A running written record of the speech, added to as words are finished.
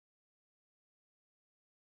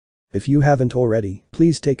If you haven't already,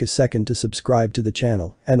 please take a second to subscribe to the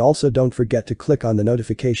channel and also don't forget to click on the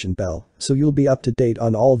notification bell so you'll be up to date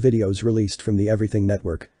on all videos released from the Everything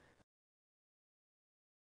Network.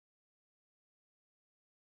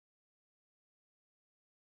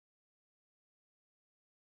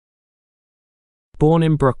 Born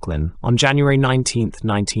in Brooklyn on January 19,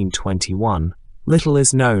 1921, little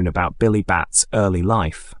is known about Billy Batts' early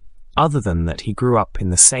life, other than that he grew up in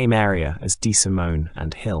the same area as Desimone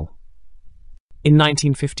and Hill. In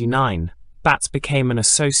 1959, Batts became an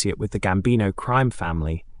associate with the Gambino crime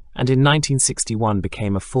family and in 1961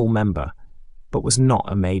 became a full member, but was not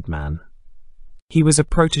a made man. He was a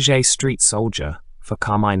protégé street soldier for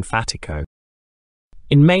Carmine Fatico.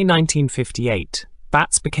 In May 1958,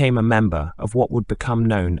 Batts became a member of what would become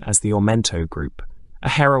known as the Ormento Group, a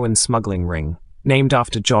heroin smuggling ring, named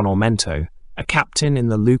after John Ormento, a captain in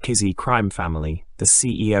the Lucchese crime family, the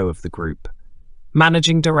CEO of the group.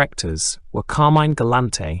 Managing directors were Carmine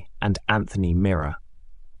Galante and Anthony Mirror.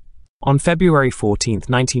 On February 14,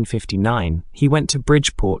 1959, he went to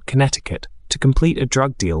Bridgeport, Connecticut to complete a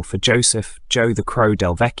drug deal for Joseph Joe the Crow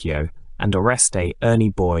Del Vecchio and Oreste Ernie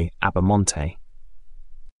Boy Abamonte.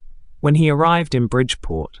 When he arrived in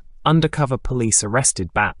Bridgeport, undercover police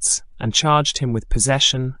arrested Batts and charged him with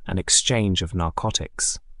possession and exchange of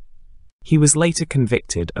narcotics. He was later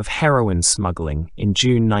convicted of heroin smuggling in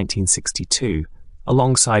June 1962,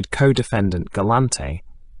 alongside co-defendant Galante,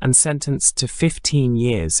 and sentenced to 15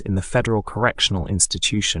 years in the Federal Correctional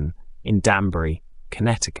Institution in Danbury,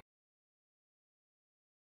 Connecticut.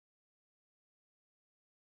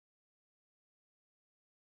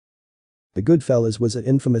 The Goodfellas was an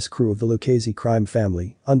infamous crew of the Lucchese crime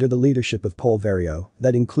family under the leadership of Paul Vario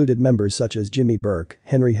that included members such as Jimmy Burke,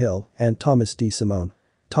 Henry Hill, and Thomas Desimone.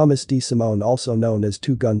 Thomas Desimone, also known as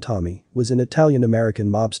Two Gun Tommy, was an Italian-American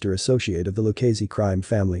mobster associate of the Lucchese crime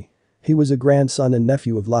family. He was a grandson and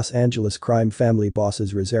nephew of Los Angeles crime family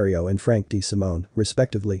bosses Rosario and Frank Desimone,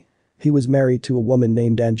 respectively. He was married to a woman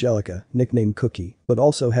named Angelica, nicknamed Cookie, but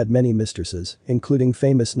also had many mistresses, including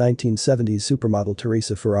famous 1970s supermodel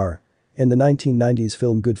Teresa Ferrara. In the 1990s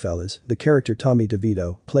film Goodfellas, the character Tommy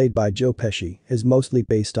DeVito, played by Joe Pesci, is mostly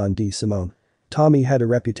based on Desimone. Tommy had a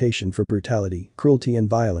reputation for brutality, cruelty and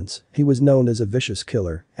violence. He was known as a vicious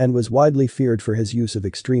killer and was widely feared for his use of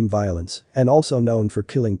extreme violence and also known for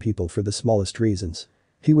killing people for the smallest reasons.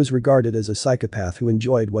 He was regarded as a psychopath who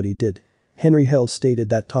enjoyed what he did. Henry Hill stated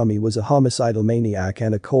that Tommy was a homicidal maniac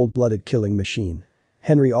and a cold-blooded killing machine.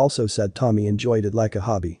 Henry also said Tommy enjoyed it like a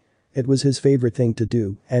hobby. It was his favorite thing to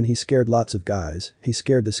do, and he scared lots of guys. He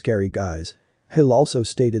scared the scary guys. Hill also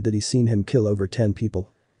stated that he's seen him kill over 10 people.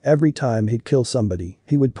 Every time he'd kill somebody,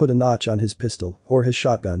 he would put a notch on his pistol or his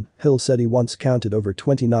shotgun. Hill said he once counted over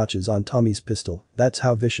 20 notches on Tommy's pistol. That's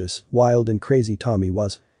how vicious, wild and crazy Tommy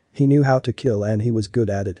was. He knew how to kill and he was good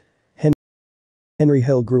at it. Henry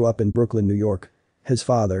Hill grew up in Brooklyn, New York. His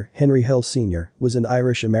father, Henry Hill Sr., was an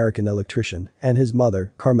Irish-American electrician, and his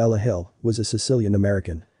mother, Carmela Hill, was a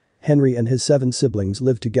Sicilian-American. Henry and his 7 siblings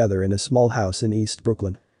lived together in a small house in East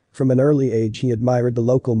Brooklyn. From an early age he admired the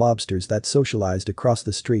local mobsters that socialized across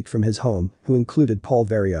the street from his home, who included Paul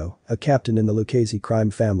Vario, a captain in the Lucchese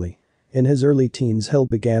crime family. In his early teens Hill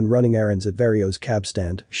began running errands at Vario's cab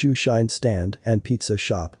stand, shoe shine stand, and pizza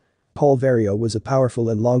shop. Paul Vario was a powerful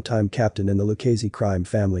and longtime captain in the Lucchese crime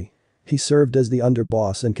family. He served as the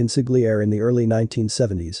underboss and consigliere in the early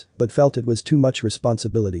 1970s, but felt it was too much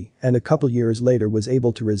responsibility and a couple years later was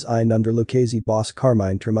able to resign under Lucchese boss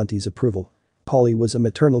Carmine Tremonti's approval. Paulie was a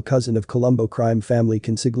maternal cousin of Colombo crime family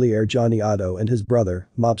consigliere Johnny Otto and his brother,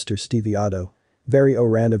 mobster Stevie Otto. Vario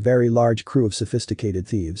ran a very large crew of sophisticated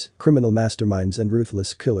thieves, criminal masterminds and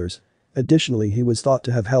ruthless killers. Additionally, he was thought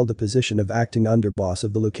to have held the position of acting underboss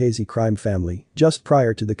of the Lucchese crime family just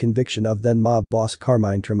prior to the conviction of then-mob boss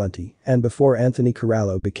Carmine Tremonti and before Anthony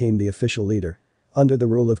Corallo became the official leader. Under the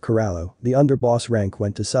rule of Corallo, the underboss rank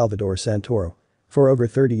went to Salvatore Santoro. For over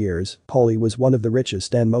 30 years, Paulie was one of the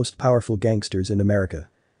richest and most powerful gangsters in America.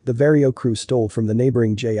 The Vario crew stole from the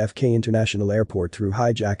neighboring JFK International Airport through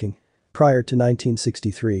hijacking. Prior to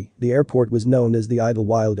 1963, the airport was known as the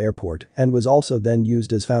Idlewild Airport and was also then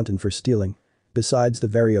used as fountain for stealing. Besides the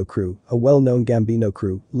Vario crew, a well-known Gambino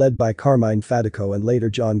crew, led by Carmine Fatico and later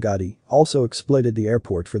John Gotti, also exploited the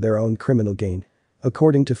airport for their own criminal gain.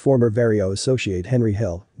 According to former Vario associate Henry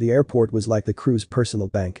Hill, the airport was like the crew's personal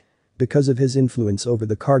bank. Because of his influence over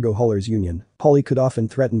the cargo haulers union, Paulie could often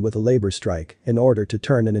threaten with a labor strike in order to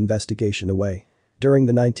turn an investigation away. During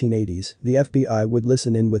the 1980s, the FBI would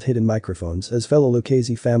listen in with hidden microphones as fellow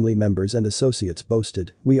Lucchese family members and associates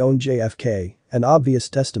boasted, "We own JFK," an obvious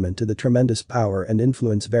testament to the tremendous power and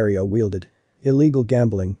influence Vario wielded. Illegal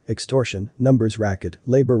gambling, extortion, numbers racket,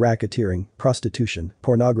 labor racketeering, prostitution,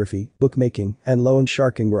 pornography, bookmaking, and loan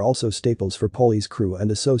sharking were also staples for Pauly's crew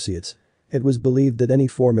and associates. It was believed that any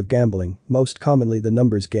form of gambling, most commonly the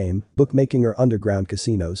numbers game, bookmaking or underground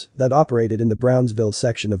casinos, that operated in the Brownsville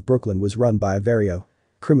section of Brooklyn was run by Vario.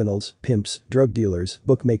 Criminals, pimps, drug dealers,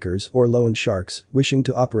 bookmakers, or loan sharks wishing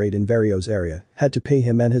to operate in Vario's area had to pay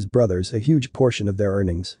him and his brothers a huge portion of their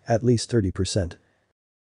earnings, at least 30%.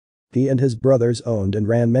 He and his brothers owned and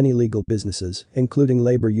ran many legal businesses, including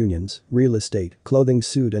labor unions, real estate, clothing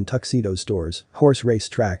suit and tuxedo stores, horse race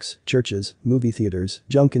tracks, churches, movie theaters,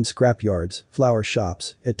 junk and scrap yards, flower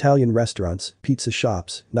shops, Italian restaurants, pizza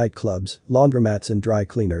shops, nightclubs, laundromats and dry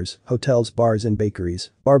cleaners, hotels, bars and bakeries,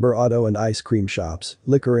 barber auto and ice cream shops,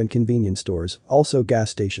 liquor and convenience stores, also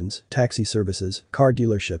gas stations, taxi services, car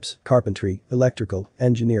dealerships, carpentry, electrical,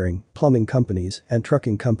 engineering, plumbing companies, and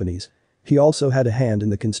trucking companies. He also had a hand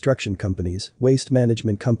in the construction companies, waste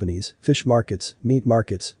management companies, fish markets, meat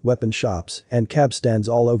markets, weapon shops, and cab stands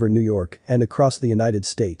all over New York and across the United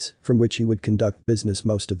States, from which he would conduct business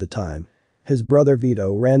most of the time. His brother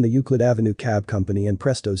Vito ran the Euclid Avenue Cab Company and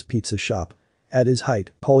Presto's Pizza Shop. At his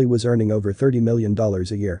height, Pauly was earning over $30 million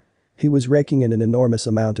a year. He was raking in an enormous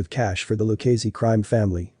amount of cash for the Lucchese crime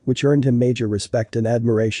family, which earned him major respect and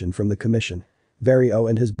admiration from the commission. Vario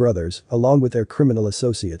and his brothers, along with their criminal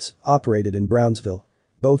associates, operated in Brownsville.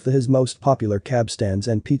 Both of his most popular cab stands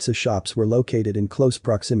and pizza shops were located in close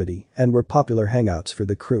proximity and were popular hangouts for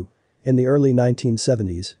the crew. In the early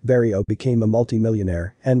 1970s, Vario became a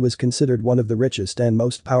multimillionaire and was considered one of the richest and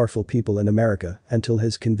most powerful people in America until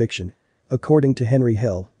his conviction. According to Henry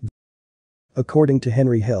Hill,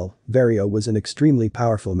 Vario was an extremely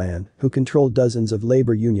powerful man who controlled dozens of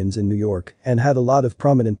labor unions in New York and had a lot of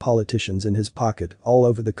prominent politicians in his pocket all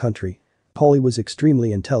over the country. Pauly was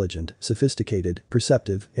extremely intelligent, sophisticated,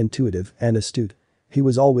 perceptive, intuitive, and astute. He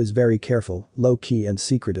was always very careful, low-key and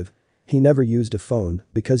secretive. He never used a phone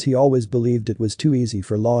because he always believed it was too easy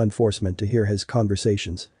for law enforcement to hear his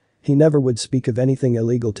conversations. He never would speak of anything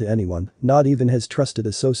illegal to anyone, not even his trusted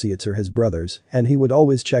associates or his brothers, and he would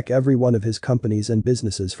always check every one of his companies and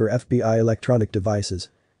businesses for FBI electronic devices.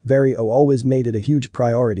 Vario always made it a huge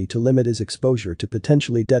priority to limit his exposure to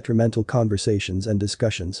potentially detrimental conversations and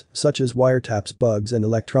discussions, such as wiretaps, bugs and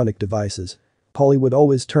electronic devices. Pauly would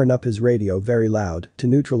always turn up his radio very loud to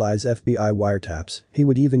neutralize FBI wiretaps. He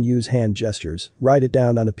would even use hand gestures, write it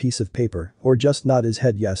down on a piece of paper, or just nod his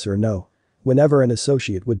head yes or no. Whenever an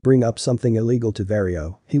associate would bring up something illegal to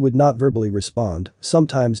Vario, he would not verbally respond,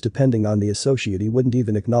 sometimes depending on the associate he wouldn't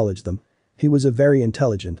even acknowledge them. He was a very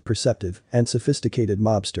intelligent, perceptive, and sophisticated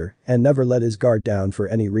mobster and never let his guard down for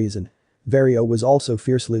any reason. Vario was also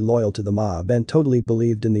fiercely loyal to the mob and totally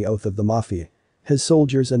believed in the oath of the mafia. His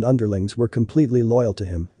soldiers and underlings were completely loyal to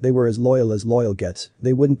him, they were as loyal gets,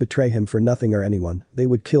 they wouldn't betray him for nothing or anyone, they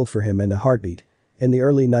would kill for him in a heartbeat. In the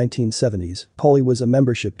early 1970s, Pauly was a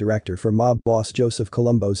membership director for mob boss Joseph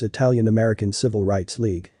Colombo's Italian-American Civil Rights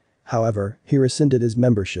League. However, he rescinded his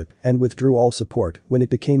membership and withdrew all support when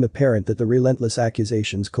it became apparent that the relentless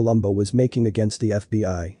accusations Colombo was making against the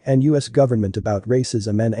FBI and US government about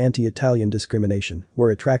racism and anti-Italian discrimination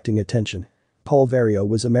were attracting attention. Paul Vario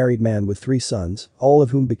was a married man with 3 sons, all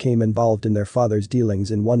of whom became involved in their father's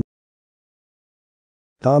dealings in one.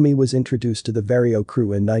 Tommy was introduced to the Vario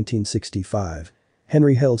crew in 1965.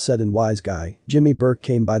 Henry Hill said in Wise Guy, Jimmy Burke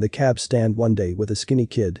came by the cab stand one day with a skinny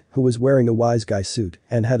kid who was wearing a Wise Guy suit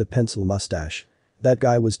and had a pencil mustache. That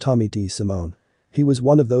guy was Tommy Desimone. He was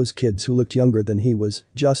one of those kids who looked younger than he was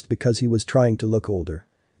just because he was trying to look older.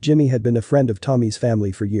 Jimmy had been a friend of Tommy's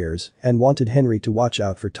family for years and wanted Henry to watch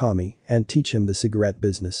out for Tommy and teach him the cigarette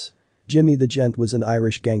business. Jimmy the Gent was an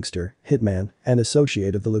Irish gangster, hitman, and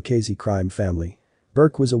associate of the Lucchese crime family.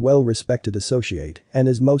 Burke was a well-respected associate and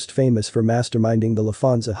is most famous for masterminding the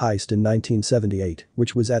Lafonza heist in 1978,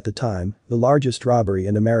 which was at the time the largest robbery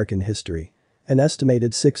in American history. An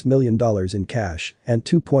estimated $6 million in cash and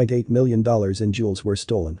 $2.8 million in jewels were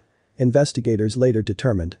stolen. Investigators later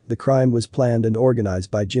determined the crime was planned and organized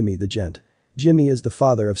by Jimmy the Gent. Jimmy is the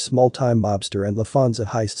father of small-time mobster and Lafonza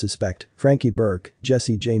heist suspect Frankie Burke,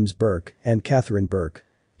 Jesse James Burke, and Catherine Burke.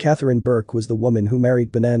 Catherine Burke was the woman who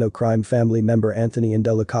married Bonanno crime family member Anthony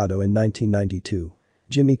Indelicato in 1992.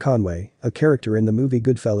 Jimmy Conway, a character in the movie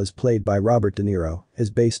Goodfellas played by Robert De Niro, is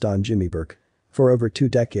based on Jimmy Burke. For over 2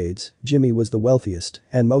 decades, Jimmy was the wealthiest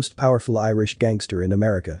and most powerful Irish gangster in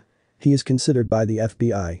America. He is considered by the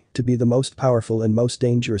FBI to be the most powerful and most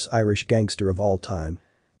dangerous Irish gangster of all time.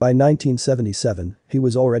 By 1977, he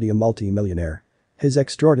was already a multi-millionaire. His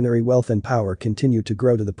extraordinary wealth and power continued to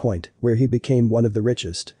grow to the point where he became one of the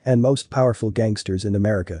richest and most powerful gangsters in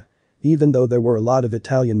America. Even though there were a lot of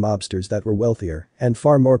Italian mobsters that were wealthier and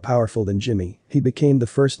far more powerful than Jimmy, he became the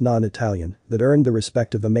first non-Italian that earned the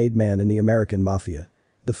respect of a made man in the American mafia.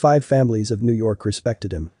 The 5 families of New York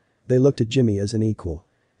respected him. They looked at Jimmy as an equal.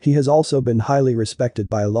 He has also been highly respected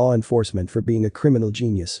by law enforcement for being a criminal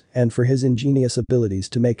genius and for his ingenious abilities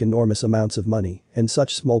to make enormous amounts of money in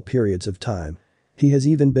such small periods of time. He has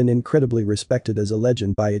even been incredibly respected as a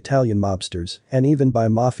legend by Italian mobsters and even by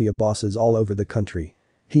mafia bosses all over the country.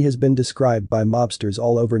 He has been described by mobsters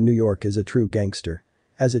all over New York as a true gangster.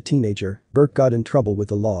 As a teenager, Burke got in trouble with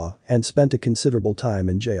the law and spent a considerable time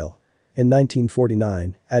in jail. In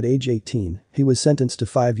 1949, at age 18, he was sentenced to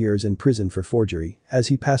 5 years in prison for forgery as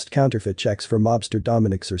he passed counterfeit checks for mobster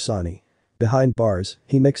Dominic Cersani. Behind bars,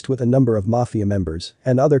 he mixed with a number of mafia members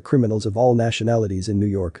and other criminals of all nationalities in New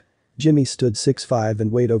York. Jimmy stood 6'5"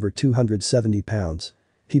 and weighed over 270 pounds.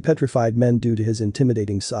 He petrified men due to his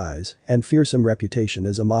intimidating size and fearsome reputation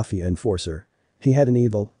as a mafia enforcer. He had an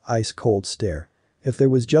evil, ice-cold stare. If there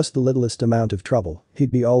was just the littlest amount of trouble,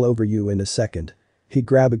 he'd be all over you in a second. He'd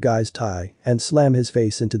grab a guy's tie and slam his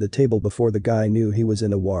face into the table before the guy knew he was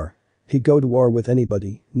in a war. He'd go to war with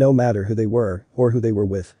anybody, no matter who they were or who they were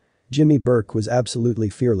with. Jimmy Burke was absolutely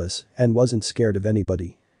fearless and wasn't scared of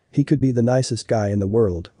anybody. He could be the nicest guy in the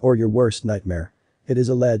world or your worst nightmare. It is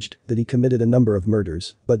alleged that he committed a number of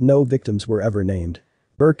murders, but no victims were ever named.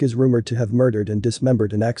 Burke is rumored to have murdered and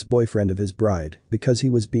dismembered an ex-boyfriend of his bride because he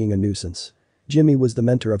was being a nuisance. Jimmy was the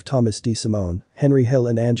mentor of Thomas Desimone, Henry Hill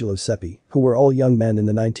and Angelo Seppi, who were all young men in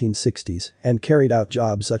the 1960s and carried out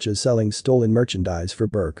jobs such as selling stolen merchandise for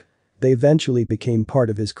Burke. They eventually became part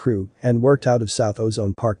of his crew and worked out of South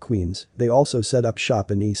Ozone Park, Queens. They also set up shop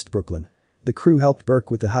in East Brooklyn. The crew helped Burke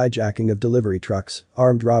with the hijacking of delivery trucks,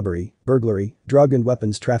 armed robbery, burglary, drug and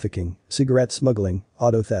weapons trafficking, cigarette smuggling,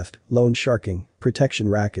 auto theft, loan sharking, protection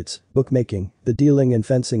rackets, bookmaking, the dealing and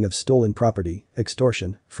fencing of stolen property,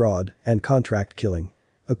 extortion, fraud, and contract killing.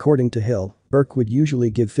 According to Hill, Burke would usually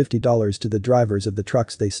give $50 to the drivers of the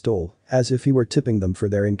trucks they stole, as if he were tipping them for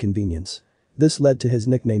their inconvenience. This led to his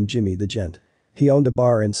nickname Jimmy the Gent. He owned a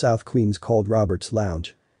bar in South Queens called Robert's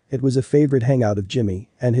Lounge. It was a favorite hangout of Jimmy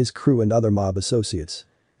and his crew and other mob associates.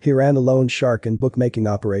 He ran a loan shark and bookmaking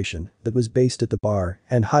operation that was based at the bar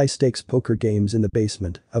and high-stakes poker games in the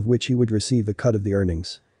basement, of which he would receive a cut of the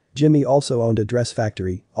earnings. Jimmy also owned a dress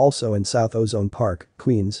factory, also in South Ozone Park,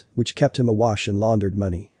 Queens, which kept him awash in laundered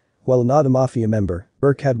money. While not a mafia member,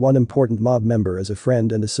 Burke had one important mob member as a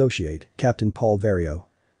friend and associate, Captain Paul Vario.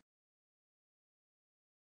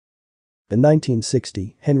 In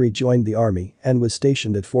 1960, Henry joined the army and was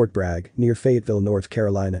stationed at Fort Bragg, near Fayetteville, North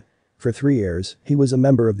Carolina. For 3 years, he was a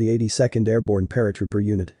member of the 82nd Airborne Paratrooper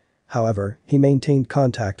Unit. However, he maintained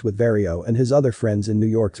contact with Vario and his other friends in New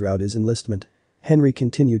York throughout his enlistment. Henry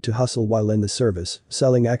continued to hustle while in the service,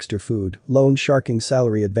 selling extra food, loan sharking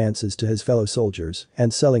salary advances to his fellow soldiers,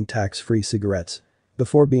 and selling tax-free cigarettes.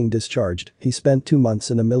 Before being discharged, he spent 2 months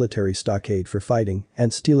in a military stockade for fighting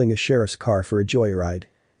and stealing a sheriff's car for a joyride.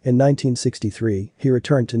 In 1963, he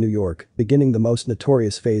returned to New York, beginning the most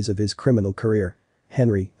notorious phase of his criminal career.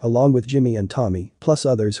 Henry, along with Jimmy and Tommy, plus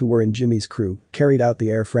others who were in Jimmy's crew, carried out the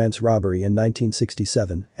Air France robbery in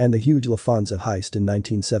 1967 and the huge La Fonza heist in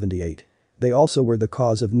 1978. They also were the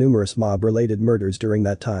cause of numerous mob-related murders during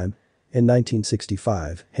that time. In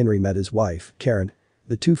 1965, Henry met his wife, Karen.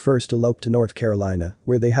 The two first eloped to North Carolina,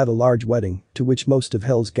 where they had a large wedding, to which most of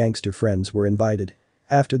Hill's gangster friends were invited.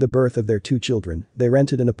 After the birth of their 2 children, they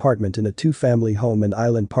rented an apartment in a 2-family home in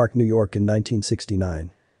Island Park, New York in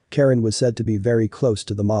 1969. Karen was said to be very close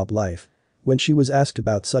to the mob life. When she was asked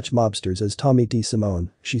about such mobsters as Tommy Desimone,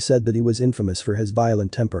 she said that he was infamous for his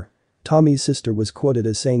violent temper. Tommy's sister was quoted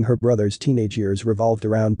as saying her brother's teenage years revolved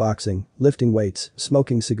around boxing, lifting weights,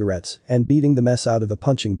 smoking cigarettes, and beating the mess out of a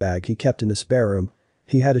punching bag he kept in a spare room.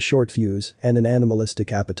 He had a short fuse and an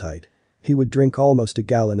animalistic appetite. He would drink almost a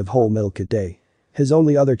gallon of whole milk a day. His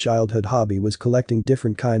only other childhood hobby was collecting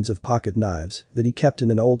different kinds of pocket knives that he kept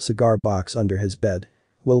in an old cigar box under his bed.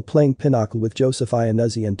 While playing pinochle with Joseph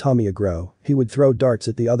Iannuzzi and Tommy Agro, he would throw darts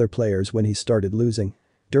at the other players when he started losing.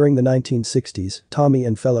 During the 1960s, Tommy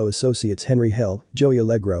and fellow associates Henry Hill, Joey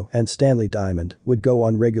Allegro, and Stanley Diamond would go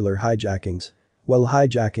on regular hijackings. While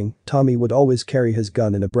hijacking, Tommy would always carry his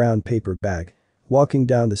gun in a brown paper bag. Walking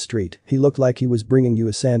down the street, he looked like he was bringing you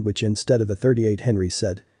a sandwich instead of a .38, Henry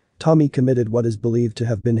said. Tommy committed what is believed to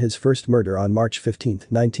have been his first murder on March 15,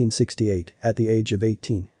 1968, at the age of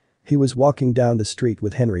 18. He was walking down the street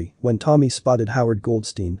with Henry when Tommy spotted Howard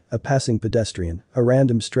Goldstein, a passing pedestrian, a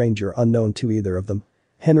random stranger unknown to either of them.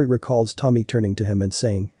 Henry recalls Tommy turning to him and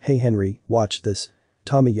saying, "Hey Henry, watch this."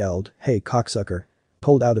 Tommy yelled, "Hey cocksucker,"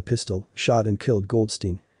 pulled out a pistol, shot and killed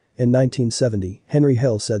Goldstein. In 1970, Henry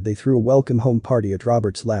Hill said they threw a welcome home party at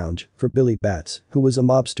Robert's Lounge for Billy Batts, who was a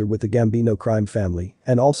mobster with the Gambino crime family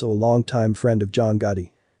and also a longtime friend of John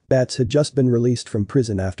Gotti. Batts had just been released from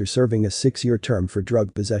prison after serving a 6-year term for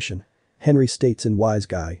drug possession. Henry states in Wise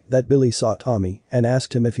Guy that Billy saw Tommy and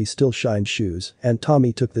asked him if he still shined shoes, and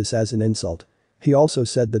Tommy took this as an insult. He also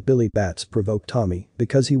said that Billy Batts provoked Tommy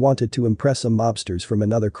because he wanted to impress some mobsters from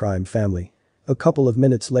another crime family. A couple of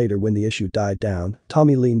minutes later, when the issue died down,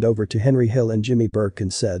 Tommy leaned over to Henry Hill and Jimmy Burke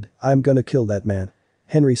and said, "I'm gonna kill that man."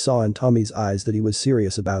 Henry saw in Tommy's eyes that he was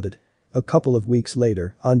serious about it. A couple of weeks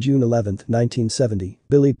later, on June 11, 1970,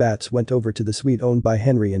 Billy Batts went over to the suite owned by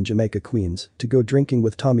Henry in Jamaica, Queens, to go drinking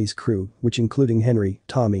with Tommy's crew, which including Henry,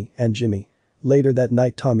 Tommy, and Jimmy. Later that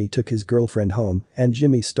night, Tommy took his girlfriend home and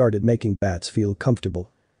Jimmy started making Batts feel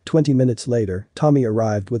comfortable. 20 minutes later, Tommy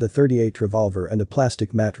arrived with a .38 revolver and a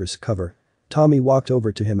plastic mattress cover. Tommy walked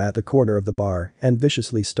over to him at the corner of the bar and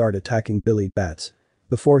viciously started attacking Billy Batts.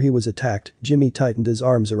 Before he was attacked, Jimmy tightened his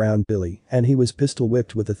arms around Billy and he was pistol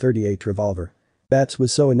whipped with a .38 revolver. Batts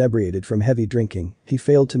was so inebriated from heavy drinking, he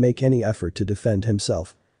failed to make any effort to defend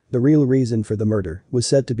himself. The real reason for the murder was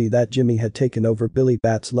said to be that Jimmy had taken over Billy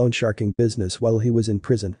Batts' loan sharking business while he was in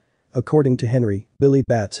prison. According to Henry, Billy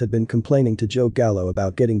Batts had been complaining to Joe Gallo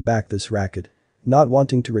about getting back this racket. Not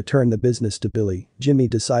wanting to return the business to Billy, Jimmy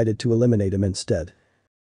decided to eliminate him instead.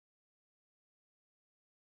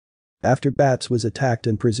 After Batts was attacked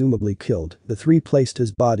and presumably killed, the three placed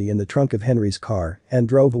his body in the trunk of Henry's car and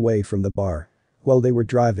drove away from the bar. While they were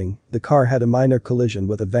driving, the car had a minor collision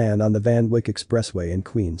with a van on the Van Wyck Expressway in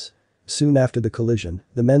Queens. Soon after the collision,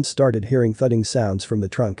 the men started hearing thudding sounds from the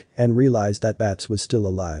trunk and realized that Batts was still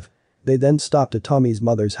alive. They then stopped at Tommy's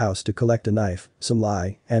mother's house to collect a knife, some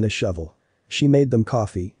lye, and a shovel. She made them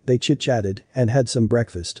coffee, they chit-chatted, and had some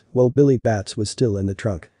breakfast, while Billy Batts was still in the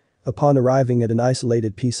trunk. Upon arriving at an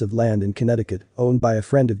isolated piece of land in Connecticut, owned by a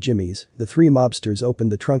friend of Jimmy's, the three mobsters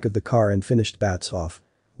opened the trunk of the car and finished Batts off.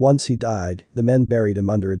 Once he died, the men buried him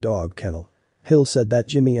under a dog kennel. Hill said that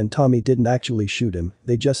Jimmy and Tommy didn't actually shoot him,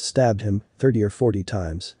 they just stabbed him 30 or 40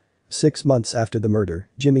 times. 6 months after the murder,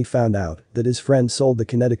 Jimmy found out that his friend sold the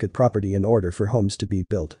Connecticut property in order for homes to be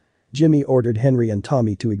built. Jimmy ordered Henry and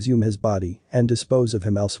Tommy to exhume his body and dispose of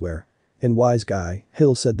him elsewhere. In Wise Guy,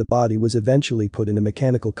 Hill said the body was eventually put in a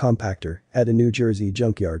mechanical compactor at a New Jersey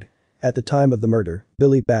junkyard. At the time of the murder,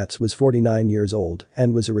 Billy Batts was 49 years old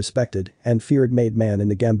and was a respected and feared made man in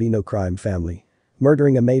the Gambino crime family.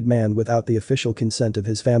 Murdering a made man without the official consent of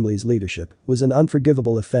his family's leadership was an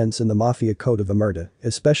unforgivable offense in the Mafia Code of Omerta,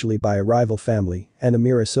 especially by a rival family and a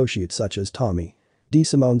mere associate such as Tommy.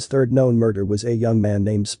 Desimone's third known murder was a young man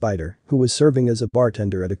named Spider, who was serving as a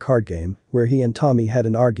bartender at a card game where he and Tommy had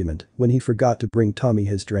an argument when he forgot to bring Tommy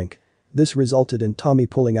his drink. This resulted in Tommy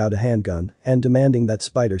pulling out a handgun and demanding that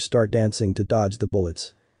Spider start dancing to dodge the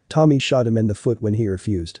bullets. Tommy shot him in the foot when he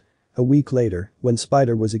refused. A week later, when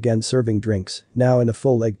Spider was again serving drinks, now in a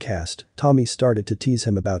full leg cast, Tommy started to tease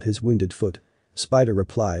him about his wounded foot. Spider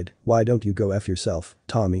replied, "Why don't you go F yourself,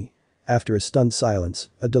 Tommy?" After a stunned silence,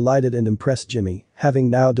 a delighted and impressed Jimmy, having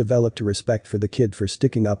now developed a respect for the kid for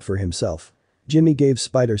sticking up for himself. Jimmy gave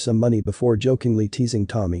Spider some money before jokingly teasing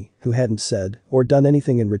Tommy, who hadn't said or done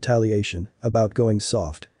anything in retaliation, about going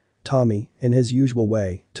soft. Tommy, in his usual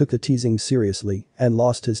way, took the teasing seriously and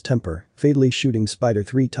lost his temper, fatally shooting Spider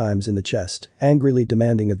 3 times in the chest, angrily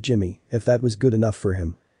demanding of Jimmy if that was good enough for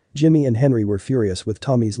him. Jimmy and Henry were furious with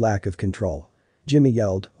Tommy's lack of control. Jimmy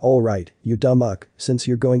yelled, "All right, you dumb uck, since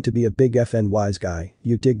you're going to be a big FN wise guy,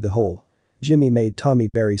 you dig the hole." Jimmy made Tommy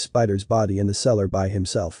bury Spider's body in the cellar by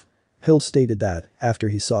himself. Hill stated that, after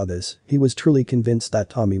he saw this, he was truly convinced that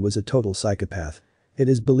Tommy was a total psychopath. It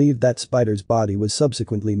is believed that Spider's body was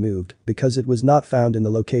subsequently moved because it was not found in the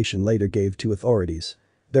location later gave to authorities.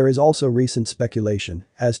 There is also recent speculation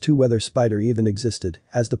as to whether Spider even existed,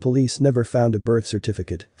 as the police never found a birth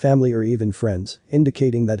certificate, family or even friends,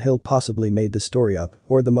 indicating that Hill possibly made the story up,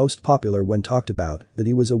 or the most popular when talked about, that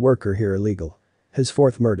he was a worker here illegal. His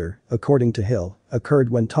fourth murder, according to Hill, occurred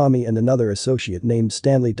when Tommy and another associate named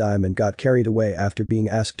Stanley Diamond got carried away after being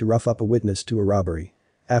asked to rough up a witness to a robbery.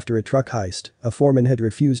 After a truck heist, a foreman had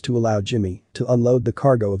refused to allow Jimmy to unload the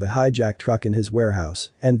cargo of a hijacked truck in his warehouse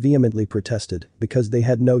and vehemently protested because they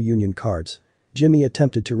had no union cards. Jimmy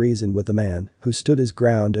attempted to reason with the man, who stood his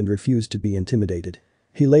ground and refused to be intimidated.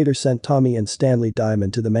 He later sent Tommy and Stanley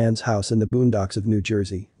Diamond to the man's house in the boondocks of New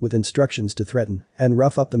Jersey with instructions to threaten and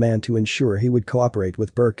rough up the man to ensure he would cooperate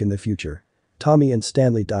with Burke in the future. Tommy and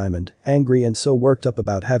Stanley Diamond, angry and so worked up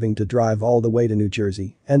about having to drive all the way to New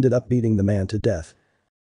Jersey, ended up beating the man to death.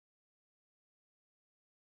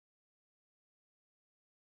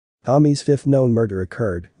 Tommy's fifth known murder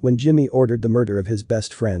occurred when Jimmy ordered the murder of his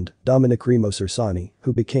best friend, Dominic Remo Cersani,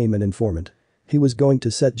 who became an informant. He was going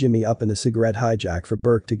to set Jimmy up in a cigarette hijack for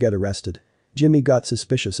Burke to get arrested. Jimmy got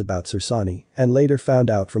suspicious about Cersani and later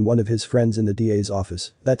found out from one of his friends in the DA's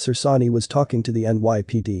office that Cersani was talking to the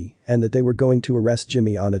NYPD and that they were going to arrest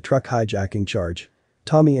Jimmy on a truck hijacking charge.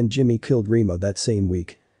 Tommy and Jimmy killed Remo that same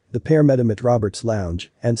week. The pair met him at Robert's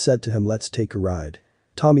lounge and said to him, "Let's take a ride."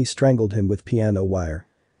 Tommy strangled him with piano wire.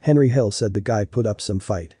 Henry Hill said the guy put up some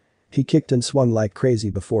fight. He kicked and swung like crazy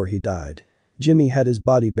before he died. Jimmy had his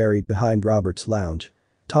body buried behind Robert's lounge.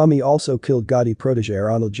 Tommy also killed Gotti protege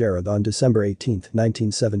Ronald Jarrett on December 18,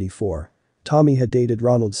 1974. Tommy had dated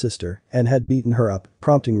Ronald's sister and had beaten her up,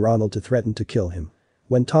 prompting Ronald to threaten to kill him.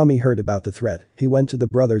 When Tommy heard about the threat, he went to the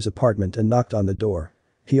brothers' apartment and knocked on the door.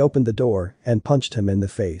 He opened the door and punched him in the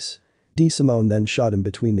face. Desimone then shot him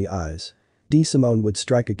between the eyes. Desimone would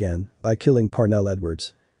strike again by killing Parnell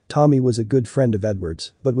Edwards. Tommy was a good friend of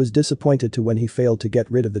Edwards but was disappointed when he failed to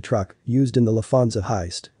get rid of the truck used in the Lafonza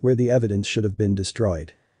heist where the evidence should have been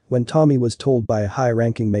destroyed. When Tommy was told by a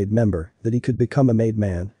high-ranking MAID member that he could become a made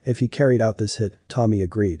man if he carried out this hit, Tommy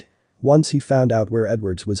agreed. Once he found out where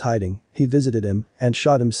Edwards was hiding, he visited him and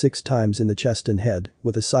shot him 6 times in the chest and head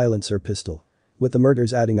with a silencer pistol. With the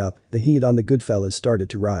murders adding up, the heat on the Goodfellas started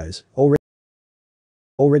to rise.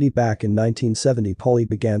 Already back in 1970, Paulie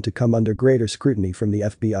began to come under greater scrutiny from the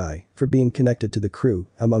FBI for being connected to the crew,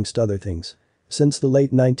 amongst other things. Since the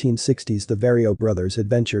late 1960s, the Vario brothers had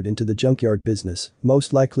ventured into the junkyard business,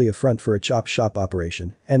 most likely a front for a chop shop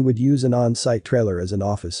operation, and would use an on-site trailer as an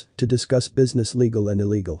office to discuss business legal and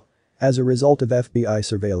illegal. As a result of FBI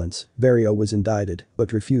surveillance, Vario was indicted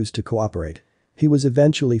but refused to cooperate. He was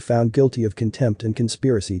eventually found guilty of contempt and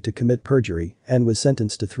conspiracy to commit perjury and was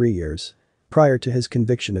sentenced to 3 years. Prior to his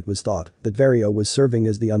conviction, it was thought that Vario was serving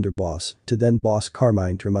as the underboss to then-boss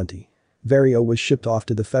Carmine Tremonti. Vario was shipped off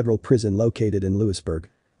to the federal prison located in Lewisburg.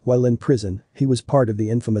 While in prison, he was part of the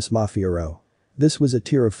infamous Mafia Row. This was a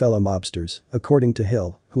tier of fellow mobsters, according to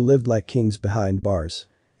Hill, who lived like kings behind bars.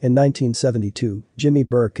 In 1972, Jimmy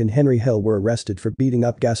Burke and Henry Hill were arrested for beating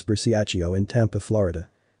up Gasper Ciaccio in Tampa, Florida.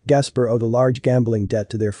 Gasper owed a large gambling debt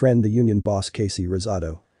to their friend, the union boss Casey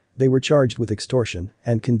Rosado. They were charged with extortion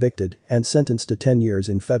and convicted and sentenced to 10 years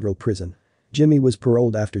in federal prison. Jimmy was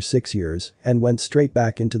paroled after 6 years and went straight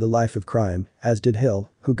back into the life of crime, as did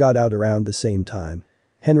Hill, who got out around the same time.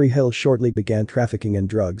 Henry Hill shortly began trafficking in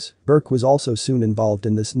drugs. Burke was also soon involved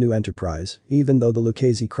in this new enterprise, even though the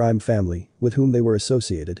Lucchese crime family, with whom they were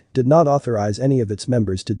associated, did not authorize any of its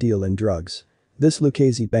members to deal in drugs. This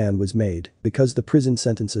Lucchese ban was made because the prison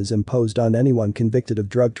sentences imposed on anyone convicted of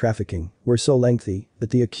drug trafficking were so lengthy that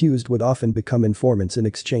the accused would often become informants in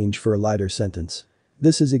exchange for a lighter sentence.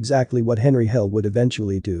 This is exactly what Henry Hill would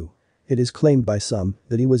eventually do. It is claimed by some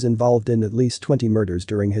that he was involved in at least 20 murders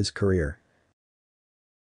during his career.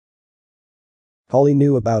 Paulie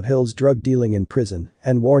knew about Hill's drug dealing in prison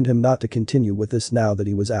and warned him not to continue with this now that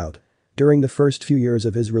he was out. During the first few years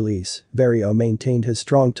of his release, Vario maintained his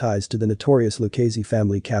strong ties to the notorious Lucchese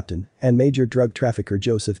family captain and major drug trafficker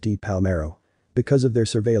Joseph D. Palmero. Because of their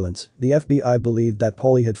surveillance, the FBI believed that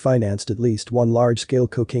Paulie had financed at least one large-scale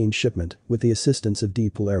cocaine shipment with the assistance of D.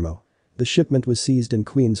 Palermo. The shipment was seized in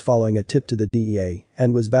Queens following a tip to the DEA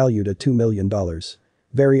and was valued at $2 million.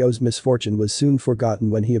 Vario's misfortune was soon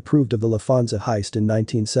forgotten when he approved of the Lafonza heist in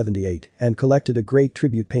 1978 and collected a great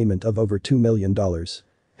tribute payment of over $2 million.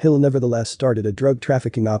 Hill nevertheless started a drug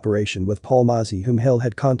trafficking operation with Paul Mazzi, whom Hill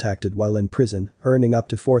had contacted while in prison, earning up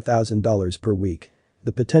to $4,000 per week.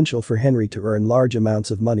 The potential for Henry to earn large amounts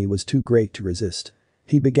of money was too great to resist.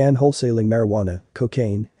 He began wholesaling marijuana,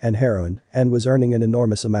 cocaine, and heroin and was earning an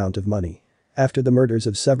enormous amount of money. After the murders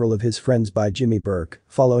of several of his friends by Jimmy Burke,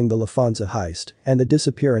 following the Lafonza heist, and the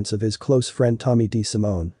disappearance of his close friend Tommy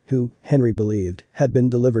Desimone, who, Henry believed, had been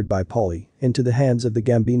delivered by Paulie into the hands of the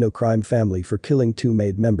Gambino crime family for killing 2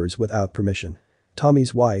 MAID members without permission.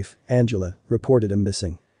 Tommy's wife, Angela, reported him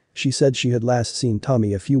missing. She said she had last seen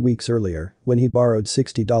Tommy a few weeks earlier when he borrowed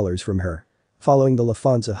 $60 from her. Following the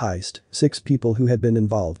Lafonza heist, 6 people who had been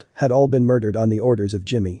involved had all been murdered on the orders of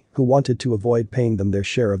Jimmy, who wanted to avoid paying them their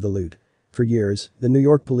share of the loot. For years, the New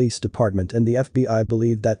York Police Department and the FBI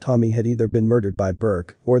believed that Tommy had either been murdered by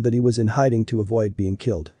Burke or that he was in hiding to avoid being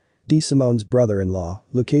killed. Desimone's brother-in-law,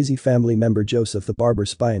 Lucchese family member Joseph the Barber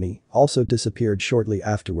Spiani, also disappeared shortly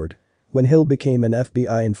afterward. When Hill became an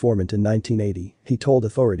FBI informant in 1980, he told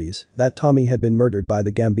authorities that Tommy had been murdered by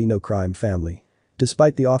the Gambino crime family.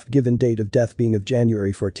 Despite the oft-given date of death being of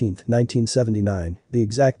January 14, 1979, the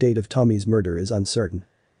exact date of Tommy's murder is uncertain.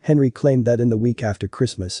 Henry claimed that in the week after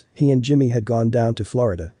Christmas, he and Jimmy had gone down to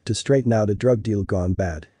Florida to straighten out a drug deal gone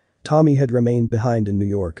bad. Tommy had remained behind in New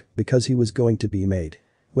York because he was going to be made.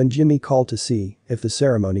 When Jimmy called to see if the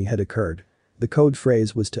ceremony had occurred, the code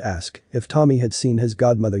phrase was to ask if Tommy had seen his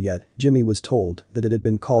godmother yet. Jimmy was told that it had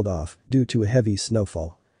been called off due to a heavy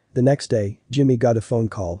snowfall. The next day, Jimmy got a phone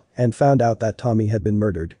call and found out that Tommy had been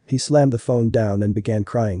murdered. He slammed the phone down and began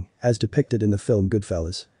crying, as depicted in the film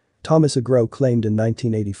Goodfellas. Thomas Agro claimed in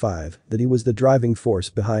 1985 that he was the driving force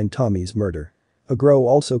behind Tommy's murder. Agro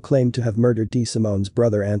also claimed to have murdered Desimone's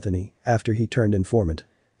brother Anthony after he turned informant.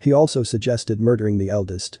 He also suggested murdering the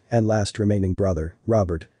eldest and last remaining brother,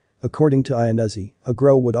 Robert. According to Iannuzzi,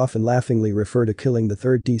 Agro would often laughingly refer to killing the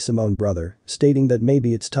third Desimone brother, stating that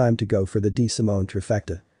maybe it's time to go for the Desimone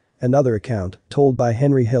trifecta. Another account, told by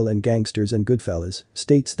Henry Hill in Gangsters and Goodfellas,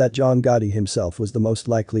 states that John Gotti himself was the most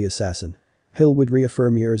likely assassin. Hill would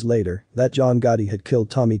reaffirm years later that John Gotti had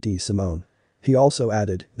killed Tommy Desimone. He also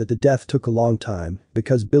added that the death took a long time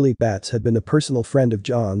because Billy Batts had been a personal friend of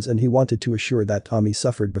John's and he wanted to assure that Tommy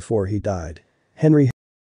suffered before he died. Henry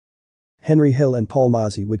Hill and Paul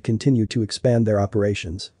Mozzie would continue to expand their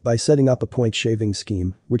operations by setting up a point-shaving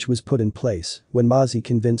scheme which was put in place when Mozzie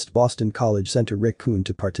convinced Boston College center Rick Kuhn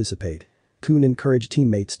to participate. Kuhn encouraged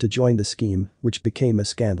teammates to join the scheme, which became a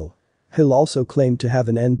scandal. Hill also claimed to have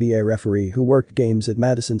an NBA referee who worked games at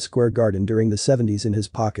Madison Square Garden during the 70s in his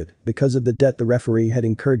pocket because of the debt the referee had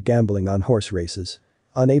incurred gambling on horse races.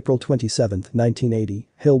 On April 27, 1980,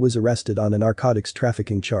 Hill was arrested on a narcotics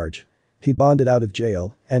trafficking charge. He bonded out of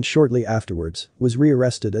jail and shortly afterwards was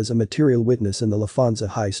rearrested as a material witness in the Lafonza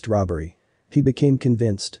heist robbery. He became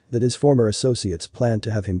convinced that his former associates planned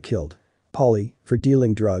to have him killed. Paulie, for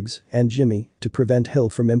dealing drugs, and Jimmy, to prevent Hill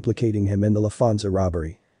from implicating him in the Lafonza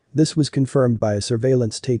robbery. This was confirmed by a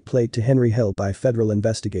surveillance tape played to Henry Hill by federal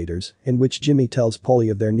investigators in which Jimmy tells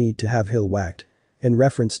Paulie of their need to have Hill whacked. In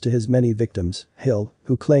reference to his many victims, Hill,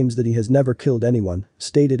 who claims that he has never killed anyone,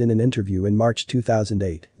 stated in an interview in March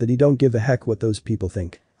 2008 that he don't give a heck what those people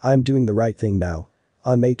think. I'm doing the right thing now.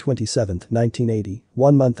 On May 27, 1980,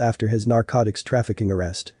 1 month after his narcotics trafficking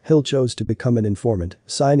arrest, Hill chose to become an informant,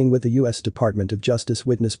 signing with the U.S. Department of Justice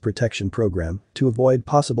Witness Protection Program to avoid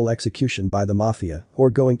possible execution by the mafia or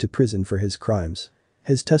going to prison for his crimes.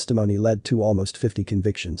 His testimony led to almost 50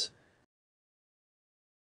 convictions.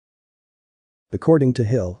 According to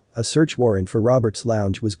Hill, a search warrant for Robert's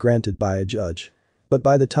lounge was granted by a judge. But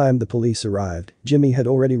by the time the police arrived, Jimmy had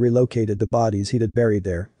already relocated the bodies he'd had buried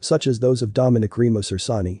there, such as those of Dominic Remos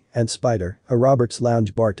Ursani and Spider, a Robert's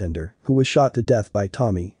Lounge bartender, who was shot to death by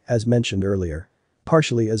Tommy, as mentioned earlier.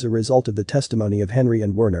 Partially as a result of the testimony of Henry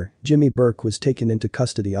and Werner, Jimmy Burke was taken into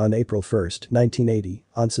custody on April 1, 1980,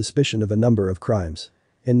 on suspicion of a number of crimes.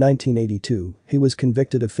 In 1982, he was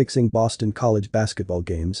convicted of fixing Boston College basketball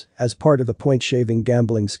games as part of a point-shaving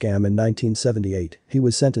gambling scam. In 1978, he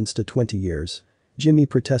was sentenced to 20 years. Jimmy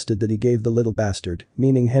protested that he gave the little bastard,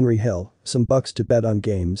 meaning Henry Hill, some bucks to bet on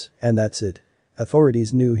games, and that's it.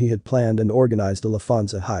 Authorities knew he had planned and organized the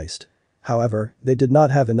Lafonza heist. However, they did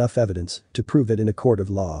not have enough evidence to prove it in a court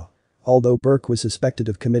of law. Although Burke was suspected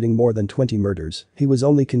of committing more than 20 murders, he was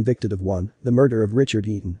only convicted of one, the murder of Richard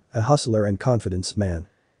Eaton, a hustler and confidence man.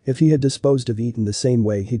 If he had disposed of Eaton the same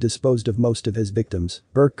way he disposed of most of his victims,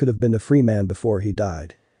 Burke could have been a free man before he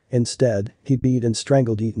died. Instead, he beat and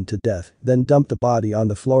strangled Eaton to death, then dumped the body on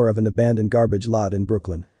the floor of an abandoned garbage lot in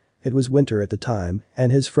Brooklyn. It was winter at the time,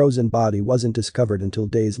 and his frozen body wasn't discovered until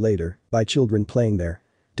days later by children playing there.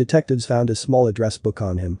 Detectives found a small address book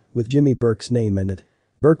on him, with Jimmy Burke's name in it.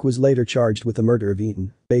 Burke was later charged with the murder of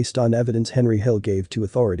Eaton, based on evidence Henry Hill gave to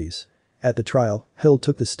authorities. At the trial, Hill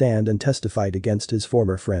took the stand and testified against his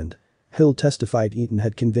former friend. Hill testified Eaton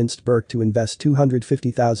had convinced Burke to invest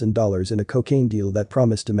 $250,000 in a cocaine deal that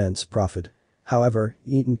promised immense profit. However,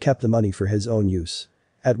 Eaton kept the money for his own use.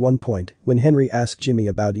 At one point, when Henry asked Jimmy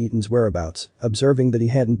about Eaton's whereabouts, observing that he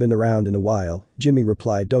hadn't been around in a while, Jimmy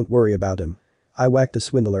replied, "Don't worry about him. I whacked the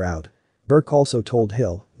swindler out." Burke also told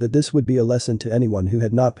Hill that this would be a lesson to anyone who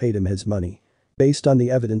had not paid him his money. Based on the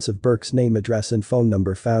evidence of Burke's name, address and phone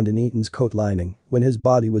number found in Eaton's coat lining when his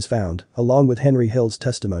body was found, along with Henry Hill's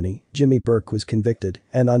testimony, Jimmy Burke was convicted,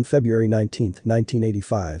 and on February 19,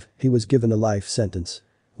 1985, he was given a life sentence.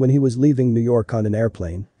 When he was leaving New York on an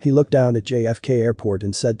airplane, he looked down at JFK Airport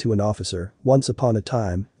and said to an officer, "Once upon a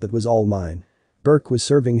time, that was all mine." Burke was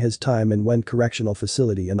serving his time in Went Correctional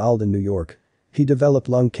Facility in Alden, New York. He developed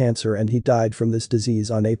lung cancer and he died from this disease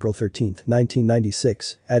on April 13,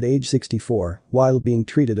 1996, at age 64, while being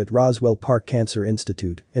treated at Roswell Park Cancer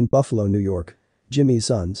Institute in Buffalo, New York. Jimmy's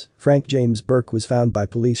sons, Frank James Burke, was found by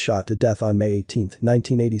police shot to death on May 18,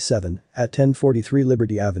 1987, at 1043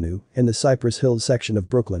 Liberty Avenue, in the Cypress Hills section of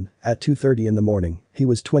Brooklyn, at 2:30 in the morning. He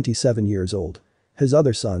was 27 years old. His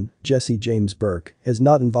other son, Jesse James Burke, is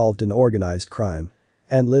not involved in organized crime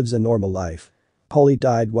and lives a normal life. Paulie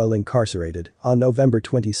died while incarcerated on November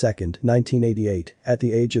 22, 1988, at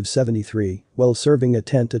the age of 73, while serving a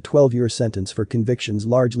 10 to 12-year sentence for convictions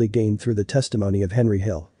largely gained through the testimony of Henry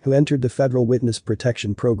Hill, who entered the federal witness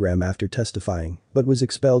protection program after testifying, but was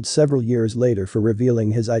expelled several years later for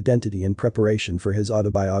revealing his identity in preparation for his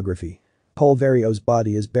autobiography. Paul Verio's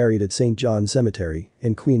body is buried at St. John Cemetery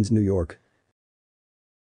in Queens, New York.